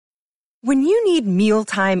When you need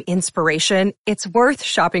mealtime inspiration, it's worth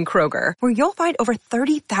shopping Kroger, where you'll find over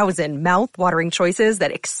 30,000 mouth-watering choices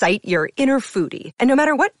that excite your inner foodie. And no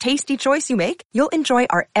matter what tasty choice you make, you'll enjoy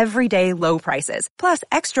our everyday low prices, plus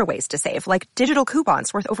extra ways to save, like digital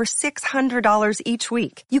coupons worth over $600 each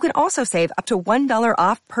week. You can also save up to $1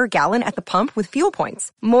 off per gallon at the pump with fuel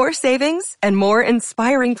points. More savings and more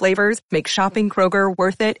inspiring flavors make shopping Kroger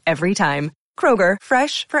worth it every time. Kroger,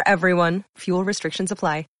 fresh for everyone. Fuel restrictions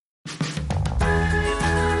apply.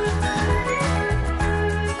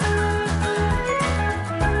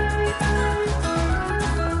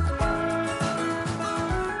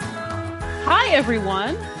 Hi,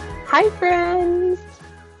 everyone. Hi, friends.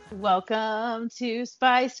 Welcome to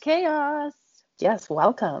Spiced Chaos. Yes,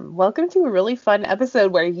 welcome. Welcome to a really fun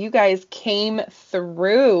episode where you guys came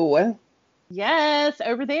through. Yes,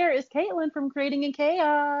 over there is Caitlin from Creating in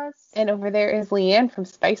Chaos. And over there is Leanne from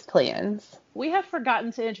Spice Plans. We have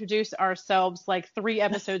forgotten to introduce ourselves like 3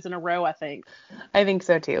 episodes in a row, I think. I think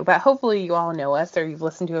so too. But hopefully you all know us or you've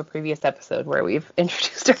listened to a previous episode where we've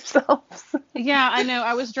introduced ourselves. Yeah, I know.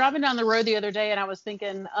 I was driving down the road the other day and I was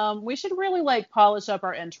thinking, we should really polish up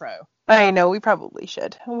our intro. I know, we probably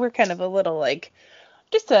should. We're kind of a little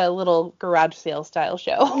just a little garage sale style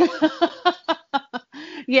show.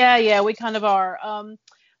 Yeah, we kind of are.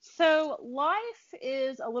 So life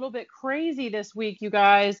is a little bit crazy this week, you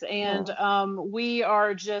guys, and we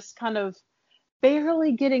are just kind of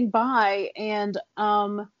barely getting by. And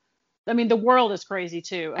I mean, the world is crazy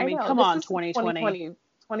too. I mean, come on, 2020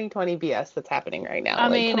 BS that's happening right now. I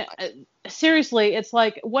mean, seriously, it's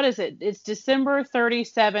like, what is it? It's December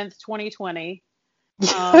 37th, 2020.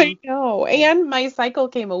 I know. And my cycle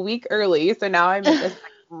came a week early, so now I'm at this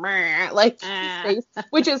space,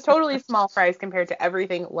 which is totally small fries compared to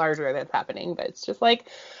everything larger that's happening. But it's just like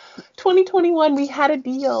 2021, we had a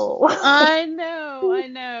deal. I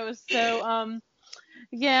know. So,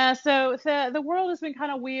 yeah, so the world has been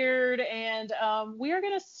kind of weird, and we are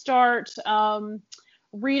going to start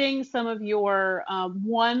reading some of your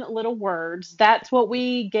one little words. That's what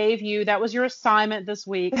we gave you. That was your assignment this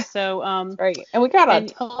week. So right. And we got a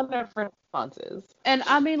ton of responses. And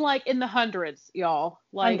I mean, like in the hundreds, y'all.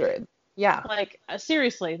 Hundreds. Yeah.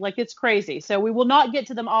 Seriously, it's crazy. So we will not get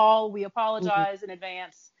to them all. We apologize in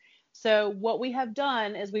advance. So what we have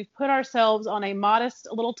done is we've put ourselves on a modest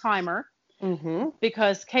little timer.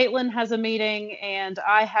 Because Caitlin has a meeting and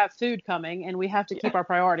I have food coming and we have to keep our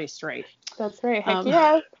priorities straight. That's right. Heck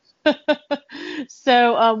yeah.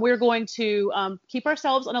 So we're going to keep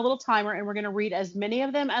ourselves on a little timer and we're going to read as many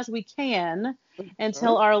of them as we can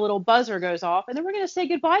until our little buzzer goes off. And then we're going to say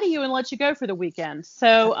goodbye to you and let you go for the weekend.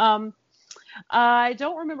 So I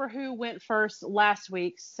don't remember who went first last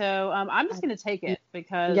week. So I'm just going to take it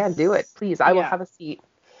because. Yeah, do it. Please. I will have a seat.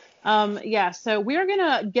 So we're going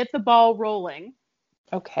to get the ball rolling.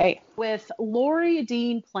 Okay. With Lori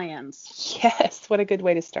Dean Plans. Yes. What a good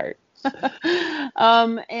way to start.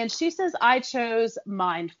 And she says, I chose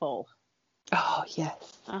mindful. Oh,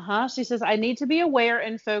 yes. She says, I need to be aware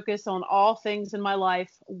and focus on all things in my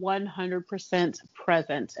life, 100%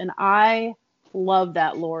 present. And I love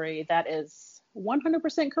that, Lori. That is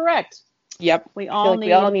 100% correct. Yep. We all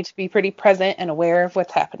need to be pretty present and aware of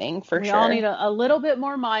what's happening for sure. We all need a little bit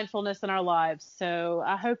more mindfulness in our lives. So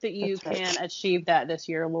I hope that you can achieve that this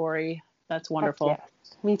year, Lori. That's wonderful.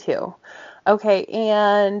 Yes, me too. Okay.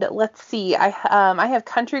 And let's see. I have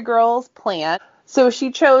Country Girls Plan. So she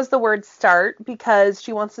chose the word start because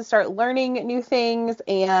she wants to start learning new things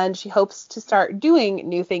and she hopes to start doing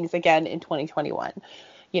new things again in 2021.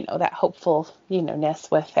 You know, that hopeful, ness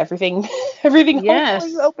with everything yes.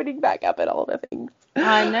 hopefully opening back up and all the things.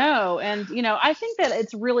 I know. And, I think that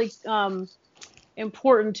it's really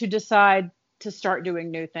important to decide to start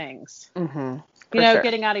doing new things. Mm-hmm.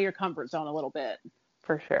 Getting out of your comfort zone a little bit.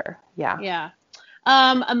 For sure. Yeah. Yeah.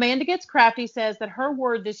 Amanda Gets Crafty says that her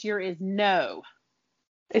word this year is no.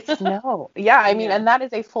 It's no. Yeah. I mean, and that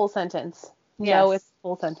is a full sentence. Yes. No, it's a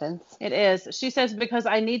full sentence. It is. She says, because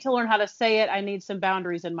I need to learn how to say it. I need some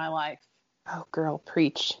boundaries in my life. Oh, girl,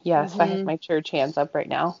 preach. Yes. I have my church hands up right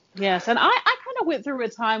now. Yes. And I kind of went through a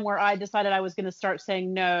time where I decided I was going to start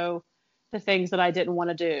saying no to things that I didn't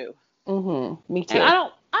want to do. Mm-hmm. Me too. And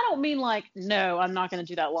I don't mean no, I'm not going to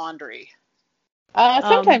do that laundry.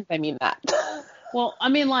 Sometimes I mean that. Well, I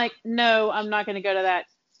mean no, I'm not going to go to that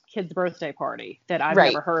kid's birthday party that I've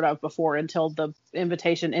never heard of before until the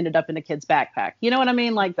invitation ended up in the kid's backpack. You know what I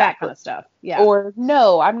mean? That kind of stuff. Yeah. Or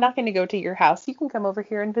no, I'm not going to go to your house. You can come over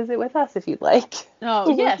here and visit with us if you'd like.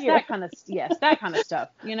 Oh, yes, that kind of stuff.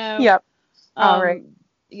 Yep. All right.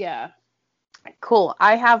 Yeah. Cool.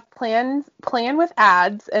 I have plan with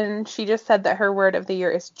ads, and she just said that her word of the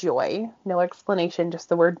year is joy. No explanation, just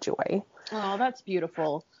the word joy. Oh, that's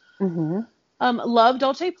beautiful. Mm-hmm. Love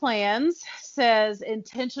Dolce Plans says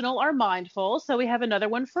intentional or mindful. So we have another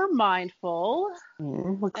one for mindful.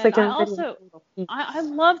 Looks And like I everybody has also, a little piece. I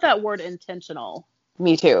love that word intentional.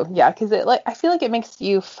 Me too. Yeah, because I feel like it makes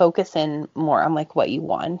you focus in more on like what you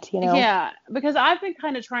want, you know? Yeah, because I've been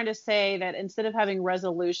kind of trying to say that instead of having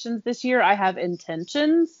resolutions this year, I have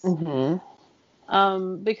intentions.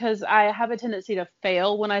 Mm-hmm. Because I have a tendency to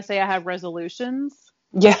fail when I say I have resolutions.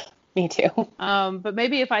 Yeah, me too. But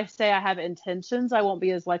maybe if I say I have intentions, I won't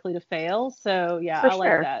be as likely to fail. So yeah, For I like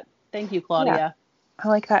sure. that. Thank you, Yeah. Claudia. I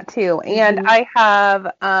like that too. And Hmm. I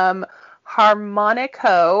have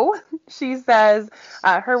Harmonico. She says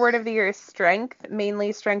her word of the year is strength,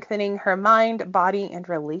 mainly strengthening her mind, body, and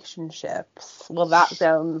relationships. Well, that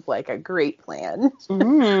sounds like a great plan.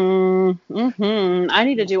 I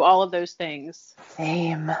need to do all of those things.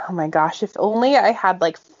 Same. Oh my gosh, if only I had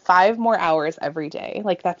like 5 more hours every day.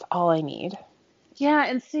 Like that's all I need. Yeah,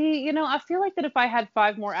 and see, I feel like that if I had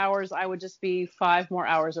 5 more hours, I would just be 5 more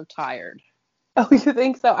hours of tired. Oh, you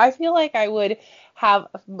think so? I feel like I would have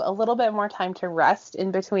a little bit more time to rest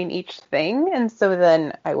in between each thing, and so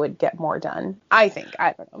then I would get more done. I think.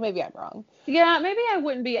 I don't know. Maybe I'm wrong. Yeah, maybe I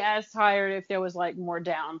wouldn't be as tired if there was like more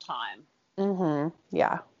downtime.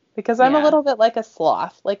 Yeah. Because I'm a Yeah. little bit like a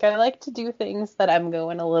sloth. Like I like to do things that I'm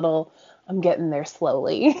getting there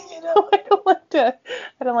slowly.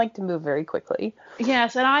 I don't like to move very quickly.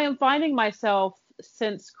 Yes, and I am finding myself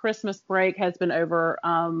since Christmas break has been over,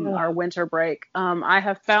 Ugh. our winter break, I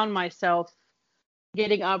have found myself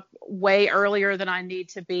getting up way earlier than I need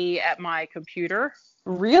to be at my computer.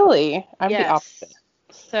 Really? I'm the opposite. Yes.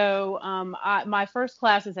 So, my first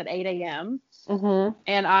class is at 8 a.m. Mhm.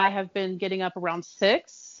 and I have been getting up around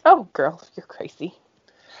 6. Oh, girl, you're crazy.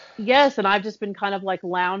 Yes, and I've just been kind of like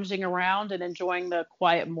lounging around and enjoying the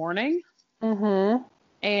quiet morning. Mhm.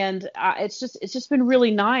 And it's just been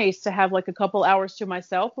really nice to have like a couple hours to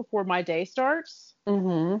myself before my day starts.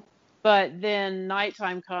 Mhm. But then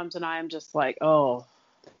nighttime comes and I am just like, oh,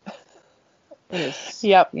 it is,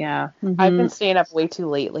 Yep. yeah. I've been staying up way too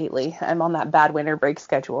late lately. I'm on that bad winter break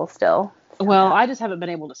schedule still. So Well, yeah. I just haven't been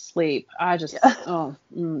able to sleep. Yeah.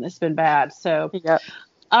 It's been bad. So, Yep.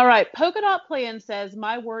 all right. Polka Dot Plan says,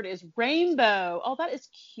 my word is rainbow. Oh, that is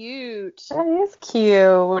cute. That is That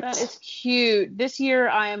cute. is cute. This year,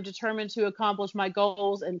 I am determined to accomplish my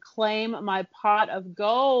goals and claim my pot of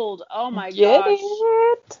gold. Oh my Get gosh.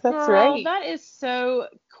 it? That's Girl, right. that is so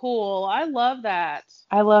cool. I love that.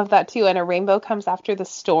 I love that too. And a rainbow comes after the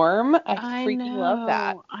storm. I I freaking love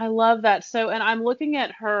that. know. I love that. So, and I'm looking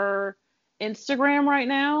at her Instagram right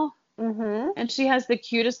now, Mhm. and she has the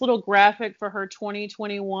cutest little graphic for her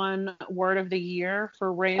 2021 word of the year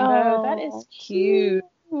for rainbow. That is Oh, cute.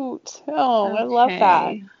 cute. Oh, I love that.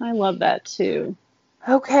 Okay. I love that too.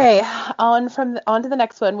 Okay, on to the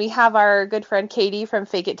next one. We have our good friend Katie from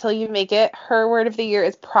Fake It Till You Make It. Her word of the year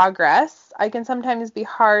is progress. I can sometimes be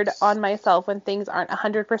hard on myself when things aren't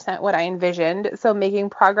 100% what I envisioned, so making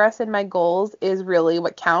progress in my goals is really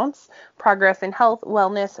what counts. Progress in health,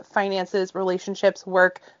 wellness, finances, relationships,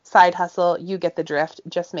 work, side hustle, you get the drift.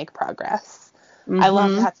 Just make progress. I love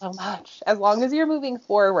Mm-hmm. that so much. As long as you're moving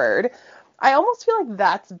forward, I almost feel like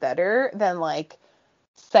that's better than like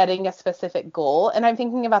setting a specific goal. And I'm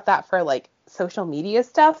thinking about that for like social media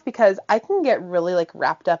stuff because I can get really like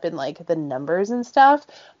wrapped up in like the numbers and stuff.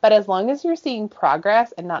 But as long as you're seeing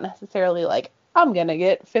progress and not necessarily like, I'm gonna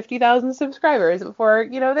get 50,000 subscribers before,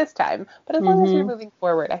 this time. But as long as you're Mm-hmm. moving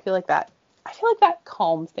forward, I feel like that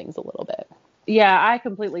calms things a little bit. Yeah, I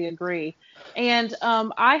completely agree. And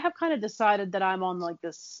I have kind of decided that I'm on like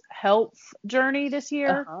this health journey this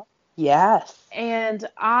year. Uh-huh. Yes. And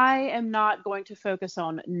I am not going to focus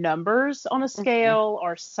on numbers on a Hmm. scale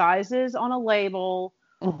or sizes on a label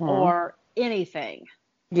Hmm. or anything.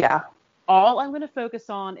 Yeah, All I'm going to focus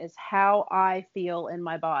on is how I feel in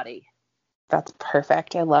my body. that's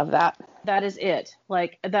perfect. I love that. That is it.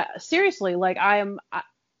 Like that, seriously, like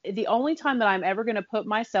the only time that I'm ever going to put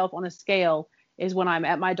myself on a scale is when I'm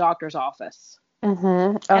at my doctor's office. Hmm.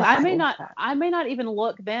 And Oh, I love that. I may not even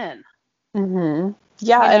look then, Yeah,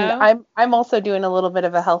 you and know? I'm also doing a little bit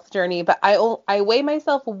of a health journey, but I weigh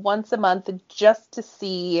myself once a month just to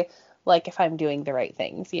see like if I'm doing the right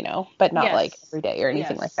things, but not like Yes. every day or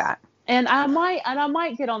anything like Yes. that. And I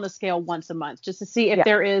might get on the scale once a month just to see if Yeah.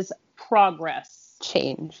 there is progress.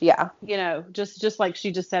 Change. Yeah. Just like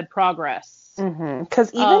she just said, progress.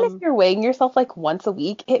 Because even if you're weighing yourself like once a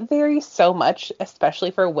week, it varies so much,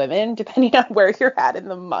 especially for women, depending on where you're at in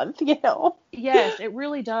the month, Yes, it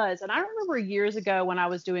really does. And I remember years ago when I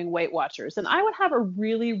was doing Weight Watchers, and I would have a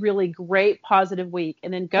really, really great positive week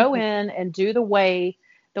and then go in and do the weigh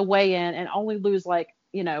in and only lose like,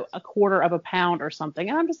 a quarter of a pound or something.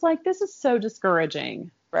 And I'm just like, this is so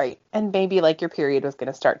discouraging. Right. And maybe like your period was going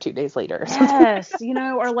to start 2 days later or something. Yes,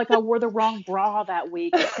 or like I wore the wrong bra that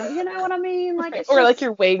week. You know what I mean? Like, it's or like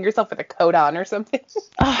you're weighing yourself with a coat on or something.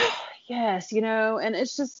 Yes, and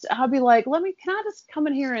it's just, I'll be like, can I just come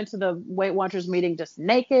in here into the Weight Watchers meeting just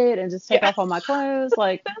naked and just take off all my clothes?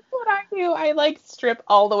 Like, that's what I do. I like strip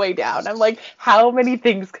all the way down. I'm like, how many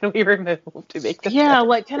things can we remove to make this? Yeah,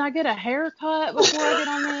 like, can I get a haircut before I get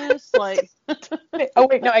on this? Like, oh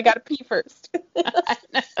wait, no, I gotta pee first. I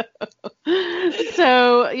know.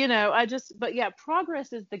 So, but yeah,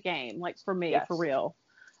 progress is the game, like for me, for real.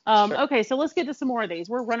 Sure. Okay, so let's get to some more of these.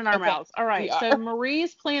 We're running our mouths. All right. So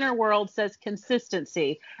Marie's Planner World says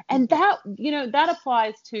consistency. And that, that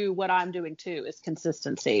applies to what I'm doing too, is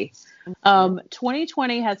consistency.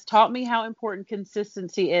 2020 has taught me how important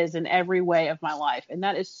consistency is in every way of my life. And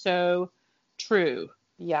that is so true.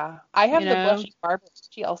 Yeah. I have the blushing Barbara.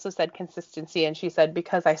 She also said consistency, and she said,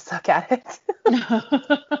 because I suck at it.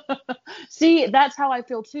 See, that's how I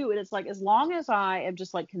feel too. And it's like, as long as I am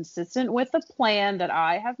just like consistent with the plan that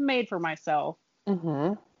I have made for myself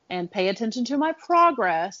and pay attention to my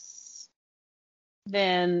progress,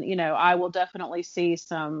 then, I will definitely see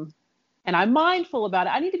some, and I'm mindful about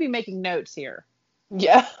it. I need to be making notes here.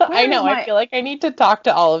 Yeah, I know. I feel like I need to talk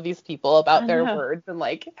to all of these people about their words and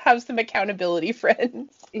like have some accountability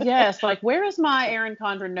friends. Yes, like where is my Erin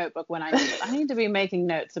Condren notebook when I need it? I need to be making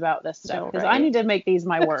notes about this stuff because I need to make these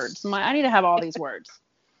my words. I need to have all these words.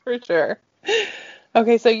 For sure.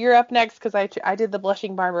 Okay, so you're up next because I did the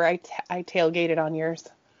blushing Barber. I tailgated on yours.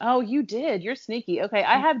 Oh, you did. You're sneaky. Okay,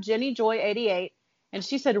 I have Jenny Joy 88, and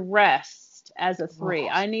she said rest as a 3.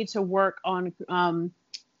 I need to work on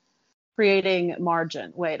creating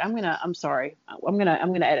margin. Wait, I'm sorry. I'm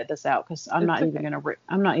gonna edit this out because I'm not even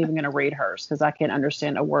gonna read hers because I can't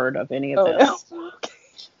understand a word of any of this. No. Okay.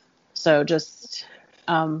 So just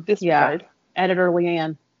disregard. Editor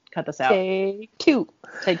Leanne, cut this out. Take two.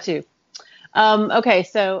 Okay,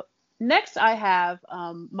 so next I have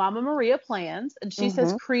Mama Maria Plans, and she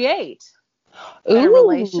says create. Better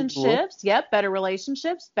relationships. Yep. Better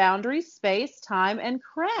relationships, boundaries, space, time, and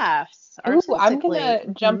crafts. Ooh, I'm going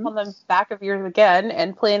to jump on the back of yours again,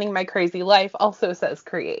 and planning my crazy life also says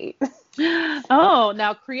create. Oh,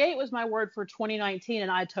 now create was my word for 2019,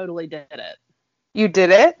 and I totally did it. You did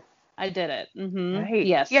it? I did it. Right.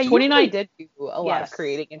 Yes. Yeah, 2019 did do a lot of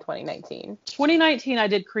creating in 2019. 2019, I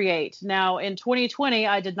did create. Now, in 2020,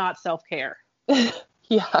 I did not self-care.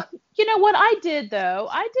 Yeah. You know what I did, though?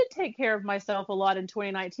 I did take care of myself a lot in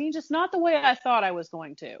 2019, just not the way I thought I was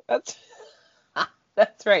going to.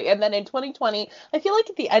 That's right. And then in 2020, I feel like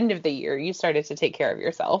at the end of the year, you started to take care of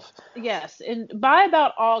yourself. Yes. And by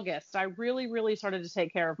about August, I really, really started to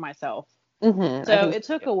take care of myself. So it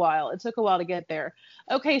took a while. It took a while to get there.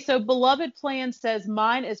 Okay. So Beloved Plan says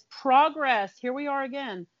mine is progress. Here we are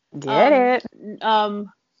again. Get it.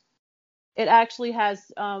 It actually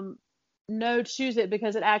has, no, choose it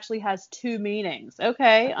because it actually has 2 meanings.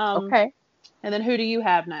 Okay. Okay. And then who do you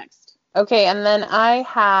have next? Okay, and then I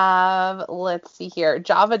have, let's see here,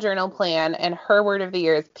 Java Journal Plan, and her word of the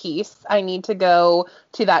year is peace. I need to go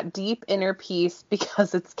to that deep inner peace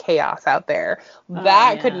because it's chaos out there.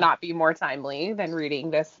 That could not be more timely than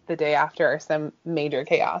reading this the day after some major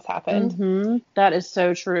chaos happened. That is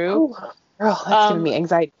so true. Oh, that's giving me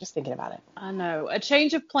anxiety just thinking about it. I know. A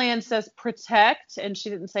change of plan says protect, and she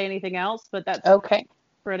didn't say anything else, but that's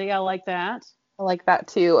pretty. I like that. I like that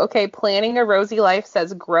too. Okay, planning a rosy life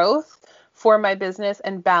says growth for my business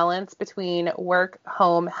and balance between work,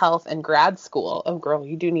 home, health, and grad school. Oh, girl,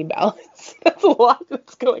 you do need balance. That's a lot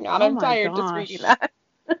that's going on. I'm tired just reading that.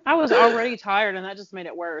 I was already tired, and that just made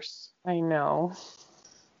it worse. I know.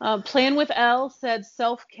 Plan with Elle said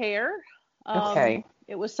self-care. Okay.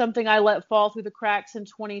 It was something I let fall through the cracks in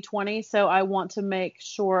 2020, so I want to make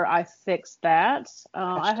sure I fix that.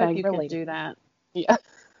 I hope you can do that. Yeah.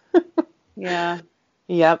 Yeah.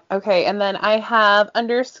 Yep. Okay. And then I have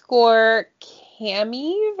 _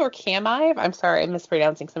 Camive or Camive. I'm sorry, I'm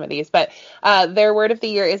mispronouncing some of these, but their word of the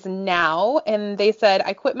year is now. And they said,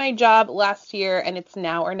 I quit my job last year and it's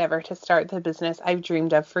now or never to start the business I've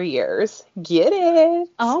dreamed of for years. Get it?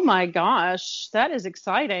 Oh my gosh. That is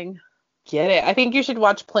exciting. Get it. I think you should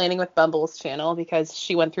watch Planning with Bumble's channel because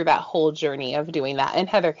she went through that whole journey of doing that. And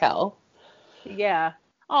Heather Kell. Yeah.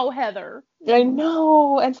 Oh, Heather. I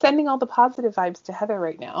know. And sending all the positive vibes to Heather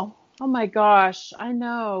right now. Oh my gosh, I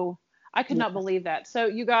know. I could not Yeah. believe that. So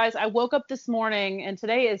you guys, I woke up this morning and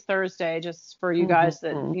today is Thursday, just for you guys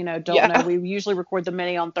that, Hmm. don't know. Yeah. We usually record the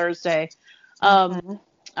mini on Thursday. Um, Hmm.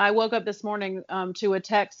 I woke up this morning to a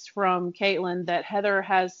text from Caitlin that Heather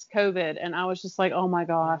has COVID, and I was just like, oh my Oh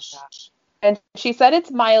my gosh. gosh. And she said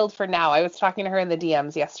it's mild for now. I was talking to her in the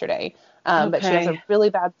DMs yesterday. But she has a Okay. really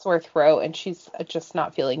bad sore throat and she's just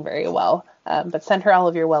not feeling very well. But send her all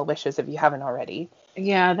of your well wishes if you haven't already.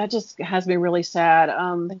 Yeah, that just has me really sad.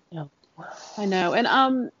 I know. I know.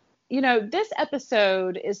 And this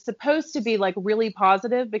episode is supposed to be like really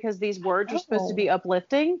positive because these words are supposed to Oh. be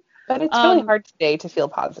uplifting. But it's really Um, hard today to feel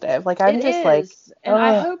positive. Like I'm it just like, is. And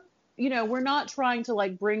I oh, hope, we're not trying to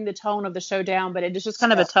like bring the tone of the show down, but it is just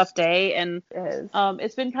kind of a no, tough day. And it is.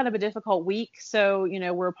 it's been kind of a difficult week. So,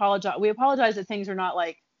 we apologize that things are not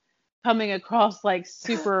like coming across like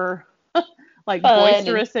super like Fun and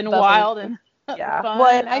boisterous and bubbly. wild and Yeah. Well,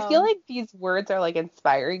 and fun. I feel like these words are like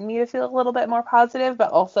inspiring me to feel a little bit more positive,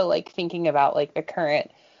 but also like thinking about like the current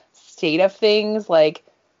state of things, like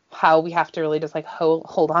how we have to really just like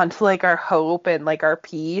hold on to like our hope and like our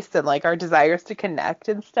peace and like our desires to connect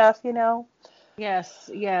and stuff, you know? Yes,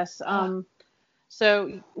 yes.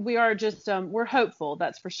 So we are just we're hopeful,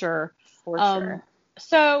 that's for sure. For Um, sure.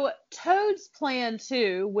 so Toad's Plan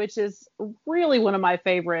 2, which is really one of my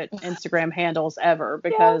favorite Instagram handles ever Yeah,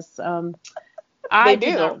 because they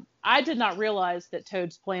do. I did not realize that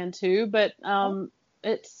Toad's Plan 2, but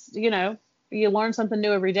it's you learn something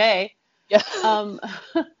new every day. Yeah. Um,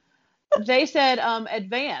 they said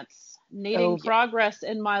advance, needing Oh, yeah. progress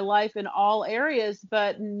in my life in all areas,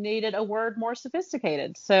 but needed a word more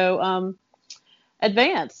sophisticated. So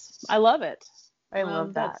advance. I love it. I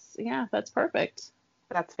love that. That's perfect.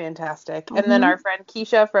 That's fantastic. And then Hmm. our friend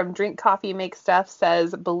Keisha from Drink Coffee Make Stuff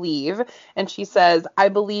says, believe. And she says, I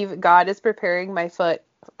believe God is preparing my foot.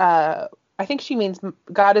 I think she means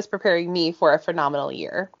God is preparing me for a phenomenal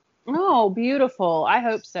year. Oh, beautiful. I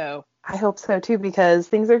hope so. I hope so too, because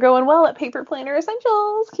things are going well at Paper Planner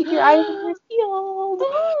Essentials. Keep your eyes and ears peeled.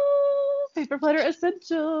 Paper Platter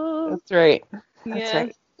Essentials. That's right. That's Yes.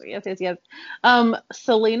 right. Yes, yes, yes.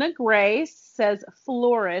 Selena Grace says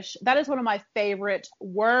flourish. That is one of my favorite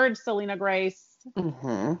words, Selena Grace.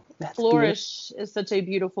 That's beautiful. Flourish is such a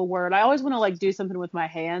beautiful word. I always want to like do something with my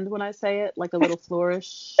hand when I say it, like a little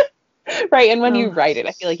flourish. Right. And when you Um, write it,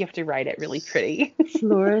 I feel like you have to write it really pretty.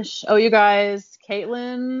 flourish. Oh, you guys,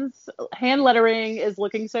 Caitlin's hand lettering is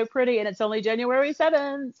looking so pretty, and it's only January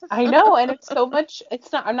 7th. I know, and it's so much,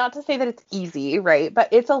 it's not, I'm not to say that it's easy, right? But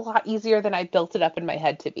it's a lot easier than I built it up in my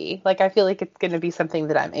head to be. Like, I feel like it's going to be something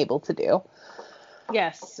that I'm able to do.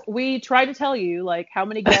 Yes, we tried to tell you, like, how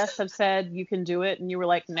many guests have said you can do it, and you were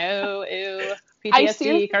like, no, ew, I PTSD,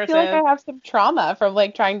 seriously feel like cursive. I have some trauma from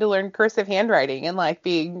like trying to learn cursive handwriting and like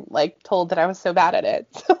being like told that I was so bad at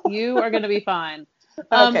it. You are going to be fine.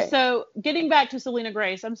 Okay. So getting back to Selena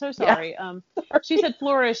Grace, I'm so Yeah. sorry. She Sorry. said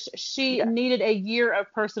flourish. She Yeah. needed a year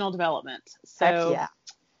of personal development. Heck So yeah.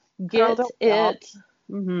 Girl, get don't we all? it.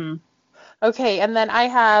 Hmm. Okay, and then I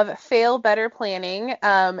have fail better planning.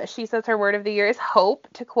 She says her word of the year is hope.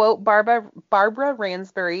 To quote Barbara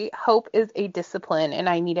Ransbury, hope is a discipline, and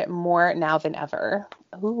I need it more now than ever.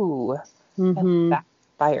 Ooh, I love Hmm. that.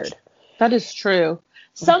 Inspired. That is true.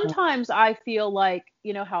 Mhm. Sometimes I feel like,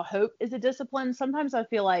 how hope is a discipline. Sometimes I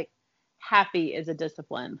feel like happy is a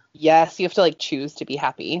discipline. Yes, you have to like choose to be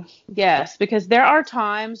happy. Yes, because there are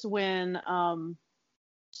times when,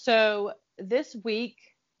 so this week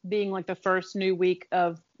being like the first new week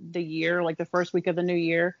of the year, like the first week of the new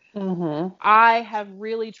year, Hmm. I have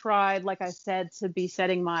really tried, like I said, to be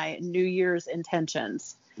setting my New Year's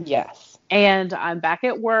intentions. Yes. And I'm back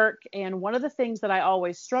at work. And one of the things that I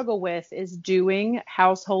always struggle with is doing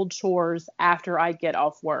household chores after I get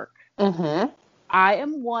off work. Hmm. I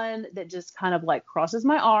am one that just kind of like crosses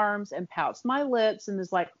my arms and pouts my lips and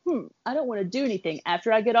is like, I don't want to do anything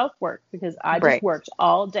after I get off work because I just Right. worked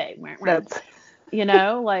all day. That's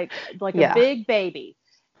Like a yeah. big baby.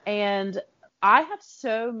 And I have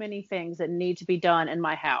so many things that need to be done in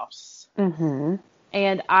my house. Hmm.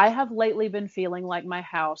 And I have lately been feeling like my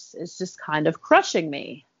house is just kind of crushing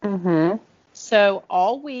me. Hmm. So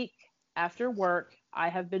all week after work, I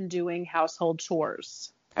have been doing household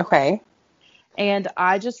chores. Okay. And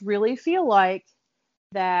I just really feel like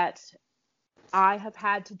that I have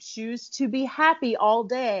had to choose to be happy all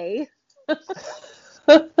day,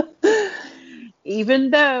 even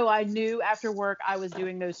though I knew after work I was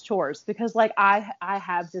doing those chores because like I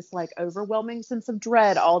have this like overwhelming sense of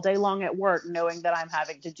dread all day long at work knowing that I'm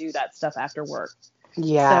having to do that stuff after work.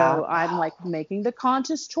 Yeah. So I'm like making the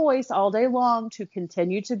conscious choice all day long to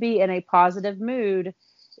continue to be in a positive mood,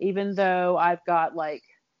 even though I've got like,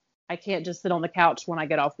 I can't just sit on the couch when I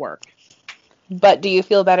get off work. But do you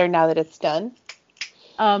feel better now that it's done?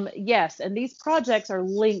 Yes, and these projects are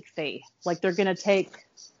lengthy. Like they're going to take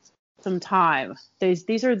some time.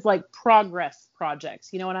 These are like progress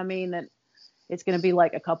projects. You know what I mean? That it's going to be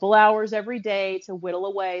like a couple hours every day to whittle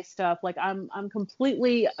away stuff. Like I'm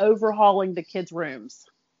completely overhauling the kids' rooms.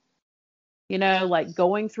 You know, like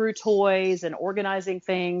going through toys and organizing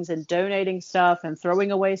things and donating stuff and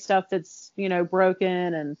throwing away stuff that's, you know,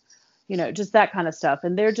 broken and, you know, just that kind of stuff.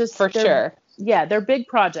 And they're just Sure. Yeah, they're big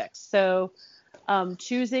projects. So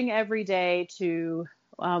choosing every day to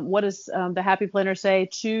what does the Happy Planner say?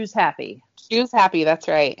 Choose happy. Choose happy. That's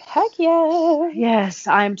right. Heck yeah. Yes,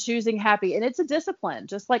 I am choosing happy. And it's a discipline,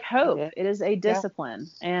 just like hope. It It is a Yeah, discipline.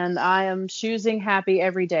 And I am choosing happy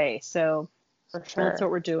every day. So for that's sure.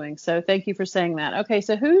 what we're doing. So thank you for saying that. Okay,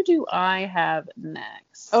 so who do I have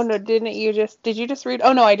next? Oh no, did you just read?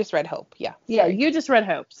 Oh no, I just read Hope. Yeah, Yeah, sorry. you just read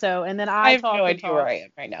Hope. So, and then I I have no talk and idea where talk. I am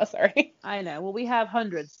right now. Sorry. I know. Well, we have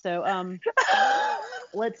hundreds. So,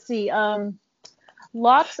 let's see.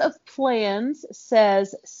 Lots of plans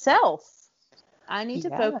says self. I need to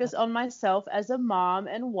Yeah. focus on myself as a mom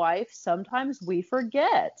and wife. Sometimes we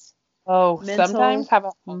forget. Oh, sometimes Mental. have a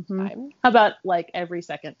hard Mm-hmm. time. How about like every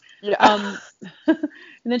second? Yeah. And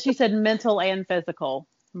then she said mental and physical.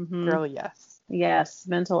 Mm-hmm. Girl, yes. Yes,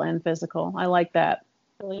 mental and physical. I like that.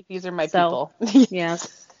 I feel like these are my Self. people.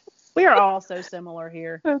 Yes. We are all so similar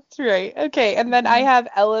here. That's right. Okay, and then I Mhm. have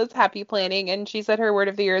Ella's happy planning, and she said her word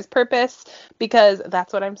of the year is purpose because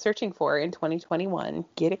that's what I'm searching for in 2021.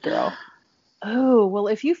 Get it, girl. Oh, well,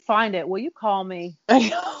 if you find it, will you call me? I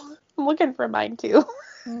know. I'm looking for mine too.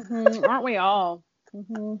 Aren't we all?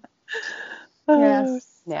 hmm Oh,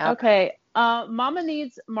 Yes. snap. Okay. Mama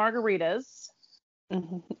needs margaritas.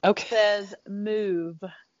 Okay. Says move.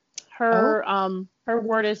 Oh, Her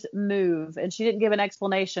word is move, and she didn't give an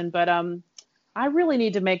explanation, but I really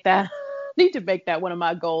need to make that need to make that one of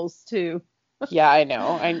my goals too. yeah, I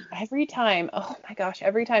know. Oh my gosh,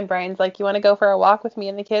 every time Brian's like, "You want to go for a walk with me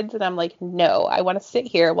and the kids?" And I'm like, "No, I want to sit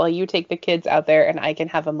here while you take the kids out there and I can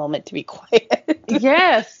have a moment to be quiet."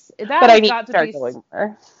 Yes, that But I has need to got to start be. going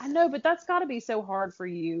more. I know, but that's got to be so hard for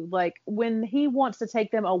you. Like when he wants to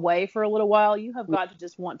take them away for a little while, you have got to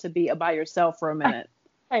just want to be by yourself for a minute.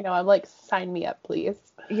 I know. I'm like, sign me up, please.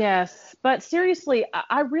 Yes, but seriously,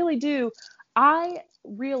 I really do. I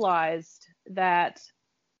realized that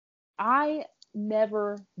I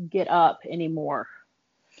never get up anymore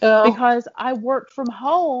Oh. because I work from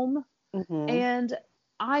home hmm and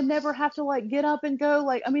I never have to like get up and go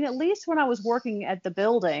like I mean at least when I was working at the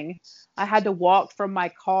building I had to walk from my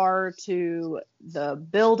car to the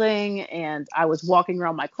building and I was walking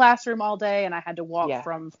around my classroom all day and I had to walk Yeah.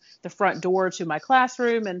 from the front door to my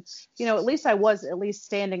classroom and you know at least I was at least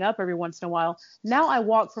standing up every once in a while. Now I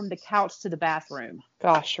walk from the couch to the bathroom.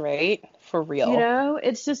 Gosh, right? For You real. know,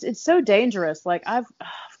 it's so dangerous. Like I've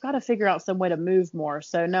got to figure out some way to move more.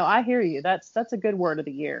 So no, I hear you. That's a good word of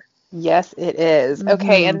the year. Yes, it is.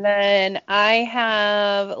 Okay, Mhm. and then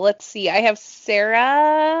let's see, I have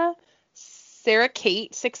Sarah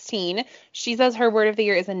Kate, 16. She says her word of the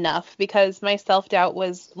year is enough because my self-doubt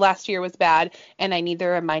was last year was bad and I need the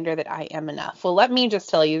reminder that I am enough. Well, let me just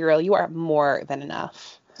tell you, girl, you are more than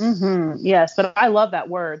enough. Yes, but I love that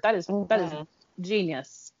word. That is hmm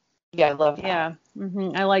genius. Yeah, I love that. Yeah.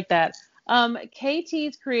 I like that.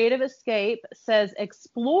 KT's creative escape says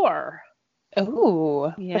explore.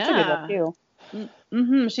 Oh, that's a good one Yeah. too.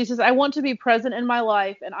 She says I want to be present in my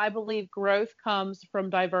life and I believe growth comes from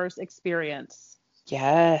diverse experience.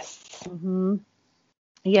 Yes. hmm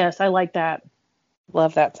Yes, I like that.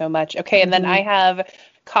 Love that so much. Okay, and then I hmm have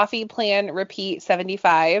coffee plan repeat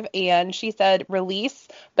 75, and she said release,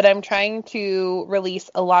 but I'm trying to release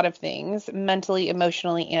a lot of things mentally,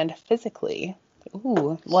 emotionally, and physically.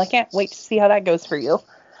 Ooh, well, I can't wait to see how that goes for you.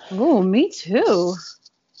 Oh, me too.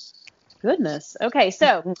 Goodness. Okay,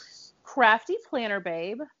 so crafty planner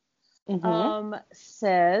babe Mm-hmm.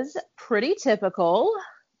 says pretty typical.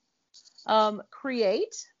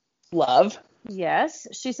 Create. Love. Yes.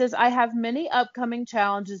 She says, I have many upcoming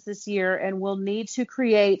challenges this year and will need to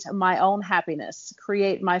create my own happiness,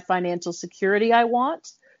 create my financial security I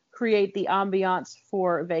want, create the ambiance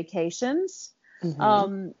for vacations. Mm-hmm.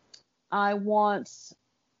 Um, I want,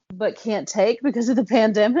 but can't take because of the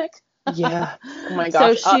pandemic. Yeah. Oh my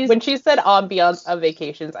So gosh. When she said ambiance of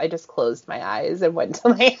vacations, I just closed my eyes and went to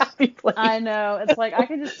my happy place. I know. It's like I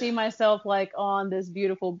can just see myself like on this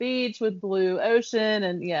beautiful beach with blue ocean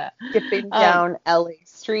and yeah. Skipping down LA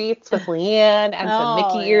streets with Leanne and some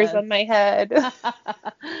Oh, Mickey ears yes. on my head.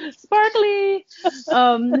 Sparkly.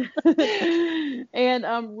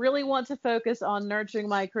 And really want to focus on nurturing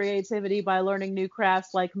my creativity by learning new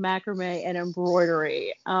crafts like macrame and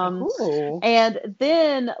embroidery. Ooh. And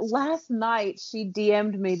then last night she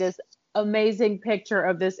DM'd me this amazing picture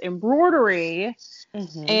of this embroidery.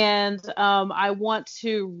 Mm-hmm. And I want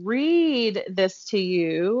to read this to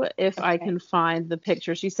you if I can find the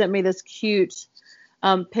picture. She sent me this cute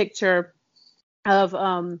picture of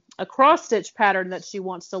a cross stitch pattern that she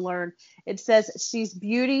wants to learn. It says, she's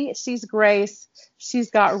beauty, she's grace, she's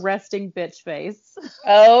got resting bitch face.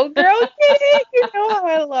 Oh, girl, you know how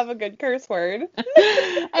I love a good curse word.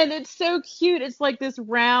 And it's so cute. It's like this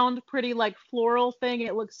round, pretty, like floral thing.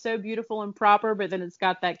 It looks so beautiful and proper, but then it's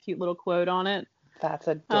got that cute little quote on it. That's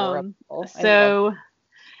adorable. So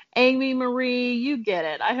Amy Marie, you get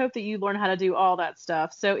it. I hope that you learn how to do all that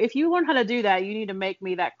stuff. So if you learn how to do that, you need to make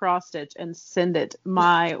me that cross stitch and send it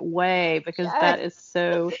my way because that is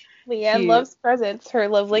so Leanne cute. loves presents. Her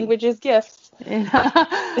love language is gifts. And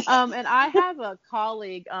I have a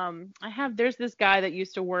colleague. There's this guy that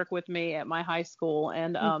used to work with me at my high school,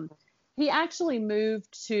 and he actually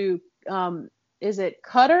moved to is it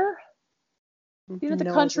Qatar? You know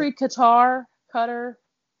the country Qatar? Qatar?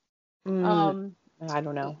 I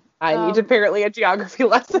don't know. I need apparently a geography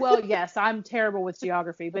lesson. Well, yes, I'm terrible with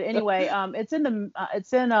geography, but anyway, it's in the I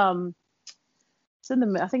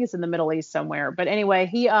think it's in the Middle East somewhere. But anyway,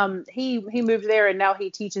 he moved there and now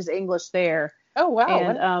he teaches English there. Oh wow!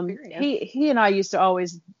 And he and I used to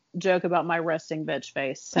always joke about my resting bitch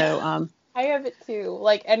face. So I have it too.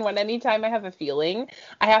 Like, and anytime I have a feeling,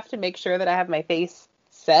 I have to make sure that I have my face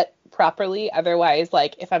set properly. Otherwise,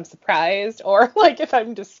 like if I'm surprised or like if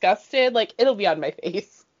I'm disgusted, like it'll be on my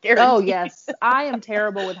face. Guaranteed. Oh yes, I am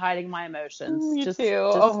terrible with hiding my emotions. Me too.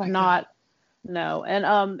 Oh my God. No,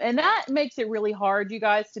 and that makes it really hard, you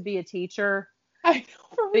guys, to be a teacher. I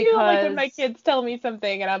know, for real. Like when my kids tell me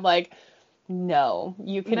something and I'm like, no,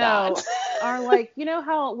 you cannot. No. Or like, you know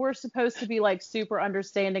how we're supposed to be like super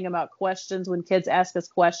understanding about questions when kids ask us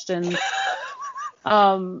questions.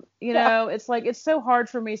 You know, it's like it's so hard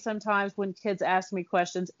for me sometimes when kids ask me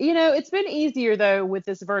questions. You know, it's been easier though with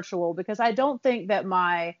this virtual because I don't think that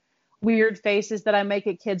my weird faces that I make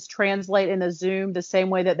at kids translate in a Zoom the same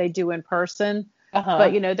way that they do in person.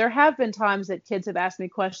 But you know, there have been times that kids have asked me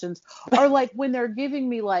questions, or like when they're giving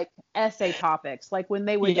me like essay topics, like when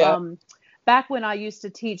they would back when I used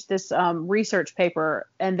to teach this research paper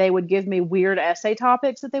and they would give me weird essay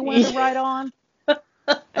topics that they wanted to write on.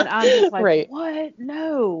 And I'm just like, what?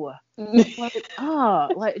 No.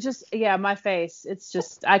 Like, just, my face. It's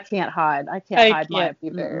just, I can't hide. I can't hide my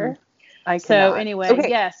either. So anyway,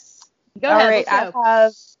 yes. Go ahead. All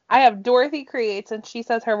right. I have Dorothy Creates, and she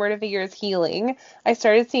says her word of the year is healing. I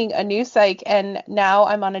started seeing a new psych, and now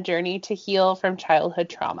I'm on a journey to heal from childhood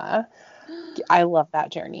trauma. I love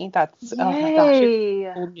that journey. That's, oh my gosh, you're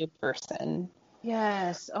a whole new person.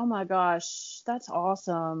 Yes. Oh my gosh. That's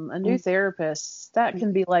awesome. A new therapist. That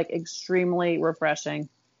can be like extremely refreshing.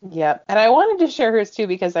 Yep. And I wanted to share hers too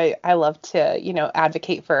because I love to, you know,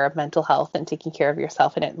 advocate for mental health and taking care of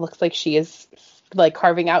yourself. And it looks like she is like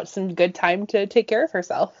carving out some good time to take care of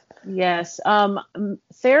herself. Yes.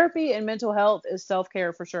 Therapy and mental health is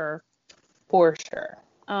self-care for sure. For sure.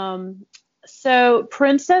 So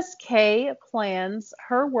Princess K plans,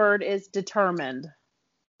 her word is determined.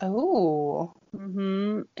 Oh.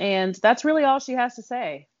 And that's really all she has to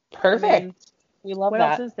say. Perfect. I mean, we love that.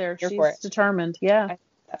 What else is there? She's determined. Yeah.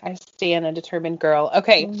 I stand a determined girl.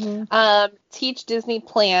 Okay. Teach Disney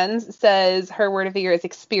Plans says her word of the year is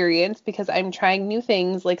experience because I'm trying new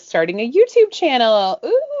things like starting a YouTube channel. Ooh,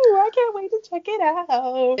 I can't wait to check it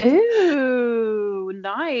out. Ooh,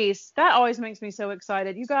 nice. That always makes me so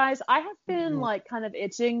excited. You guys, I have been like kind of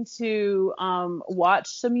itching to watch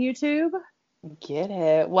some YouTube. Get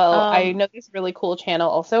it. Well, I know this really cool channel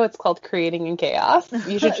also. It's called Creating in Chaos.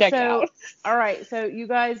 You should check it out. All right. So you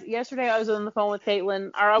guys, yesterday I was on the phone with Caitlin,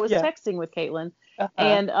 or I was texting with Caitlin,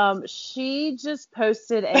 and she just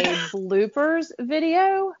posted a bloopers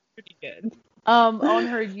video. Pretty good. On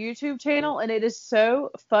her YouTube channel, and it is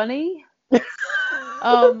so funny.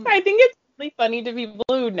 I think it's really funny to people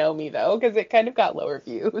who know me though, because it kind of got lower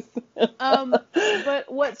views. But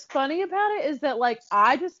what's funny about it is that like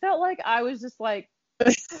I just felt like I was just like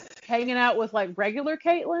hanging out with like regular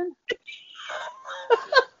Caitlin.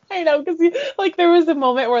 I know, because like there was a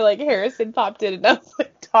moment where like Harrison popped in and I was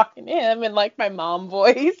like, talking to him in like my mom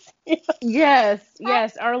voice. Yes,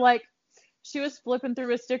 yes. Or like she was flipping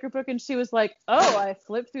through a sticker book and she was like, "Oh, I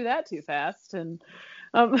flipped through that too fast." And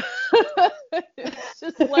it's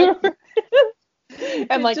just like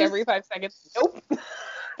And like every 5 seconds, nope.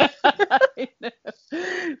 I know.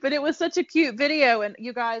 But it was such a cute video, and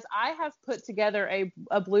you guys, I have put together a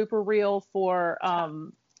blooper reel for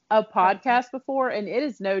a podcast before, and it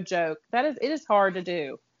is no joke. It is hard to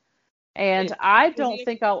do. And I don't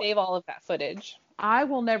think I'll save all of that footage. I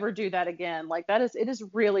will never do that again. Like it is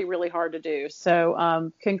really, really hard to do.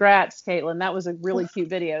 So, congrats, Caitlin. That was a really cute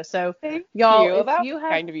video. So, Thank y'all, you. if That you was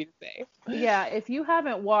have, kind of you to say. yeah, if you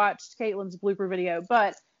haven't watched Caitlin's blooper video,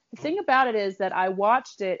 but the thing about it is that I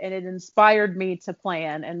watched it and it inspired me to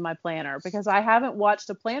plan in my planner because I haven't watched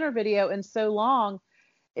a planner video in so long.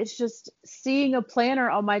 It's just seeing a planner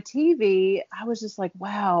on my TV. I was just like,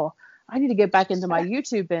 wow, I need to get back into my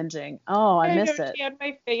YouTube binging. Oh, I miss it. She had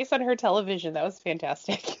my face on her television. That was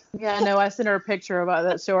fantastic. Yeah, no, I sent her a picture about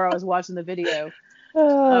that show where I was watching the video.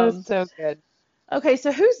 Oh, so good. Okay,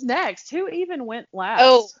 so who's next? Who even went last?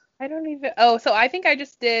 Oh, I don't even. Oh, so I think I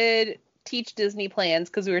just did Teach Disney Plans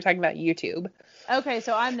because we were talking about YouTube. Okay,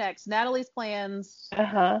 so I'm next. Natalie's plans.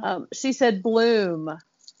 Uh-huh. She said bloom.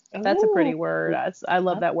 That's a pretty word. I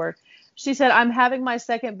love that word. She said, I'm having my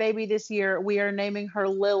second baby this year. We are naming her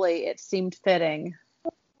Lily. It seemed fitting.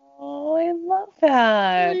 Oh, I love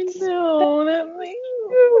that. I know.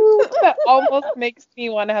 That almost makes me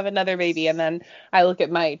want to have another baby. And then I look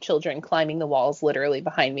at my children climbing the walls literally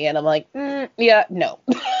behind me, and I'm like, yeah, no.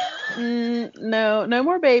 No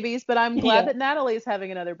more babies, but I'm glad that Natalie's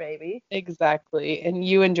having another baby. Exactly. And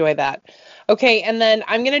you enjoy that. Okay, and then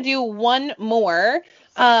I'm going to do one more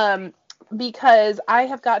because I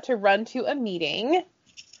have got to run to a meeting.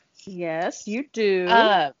 Yes, you do.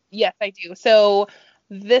 Yes, I do. So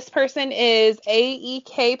this person is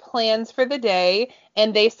AEK Plans for the Day,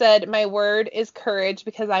 and they said my word is courage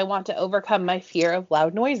because I want to overcome my fear of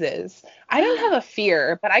loud noises. I don't have a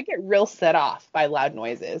fear, but I get real set off by loud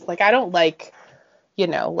noises. Like I don't like,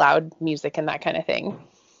 loud music and that kind of thing.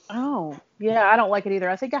 Oh, yeah, I don't like it either.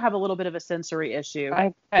 I think I have a little bit of a sensory issue.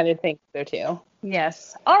 I kind of think so too.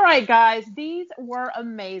 Yes. All right, guys. These were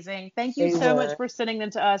amazing. Thank you so much for sending them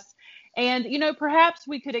to us. And, perhaps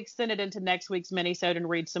we could extend it into next week's mini-sode and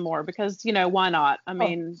read some more because, why not? I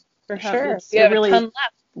mean, for sure. We have a ton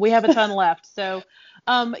left. We have a ton left. So,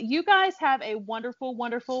 you guys have a wonderful,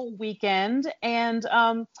 wonderful weekend. And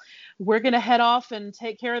we're going to head off and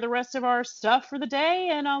take care of the rest of our stuff for the day.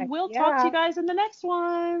 And we'll talk to you guys in the next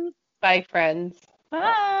one. Bye, friends.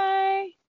 Bye.